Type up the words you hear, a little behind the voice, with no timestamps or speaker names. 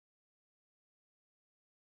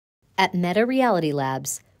At Meta Reality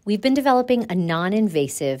Labs, we've been developing a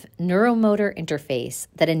non-invasive neuromotor interface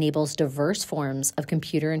that enables diverse forms of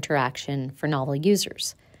computer interaction for novel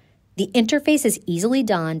users. The interface is easily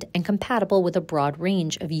donned and compatible with a broad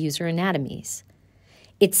range of user anatomies.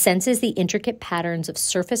 It senses the intricate patterns of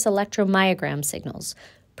surface electromyogram signals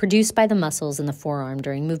produced by the muscles in the forearm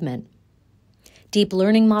during movement. Deep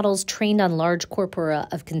learning models trained on large corpora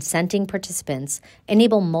of consenting participants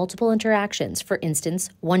enable multiple interactions, for instance,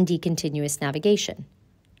 1D continuous navigation,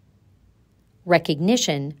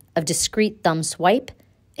 recognition of discrete thumb swipe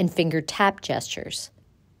and finger tap gestures,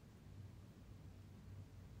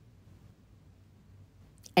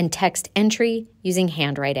 and text entry using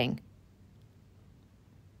handwriting.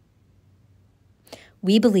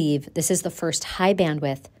 We believe this is the first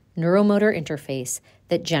high-bandwidth neuromotor interface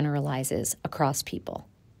that generalizes across people.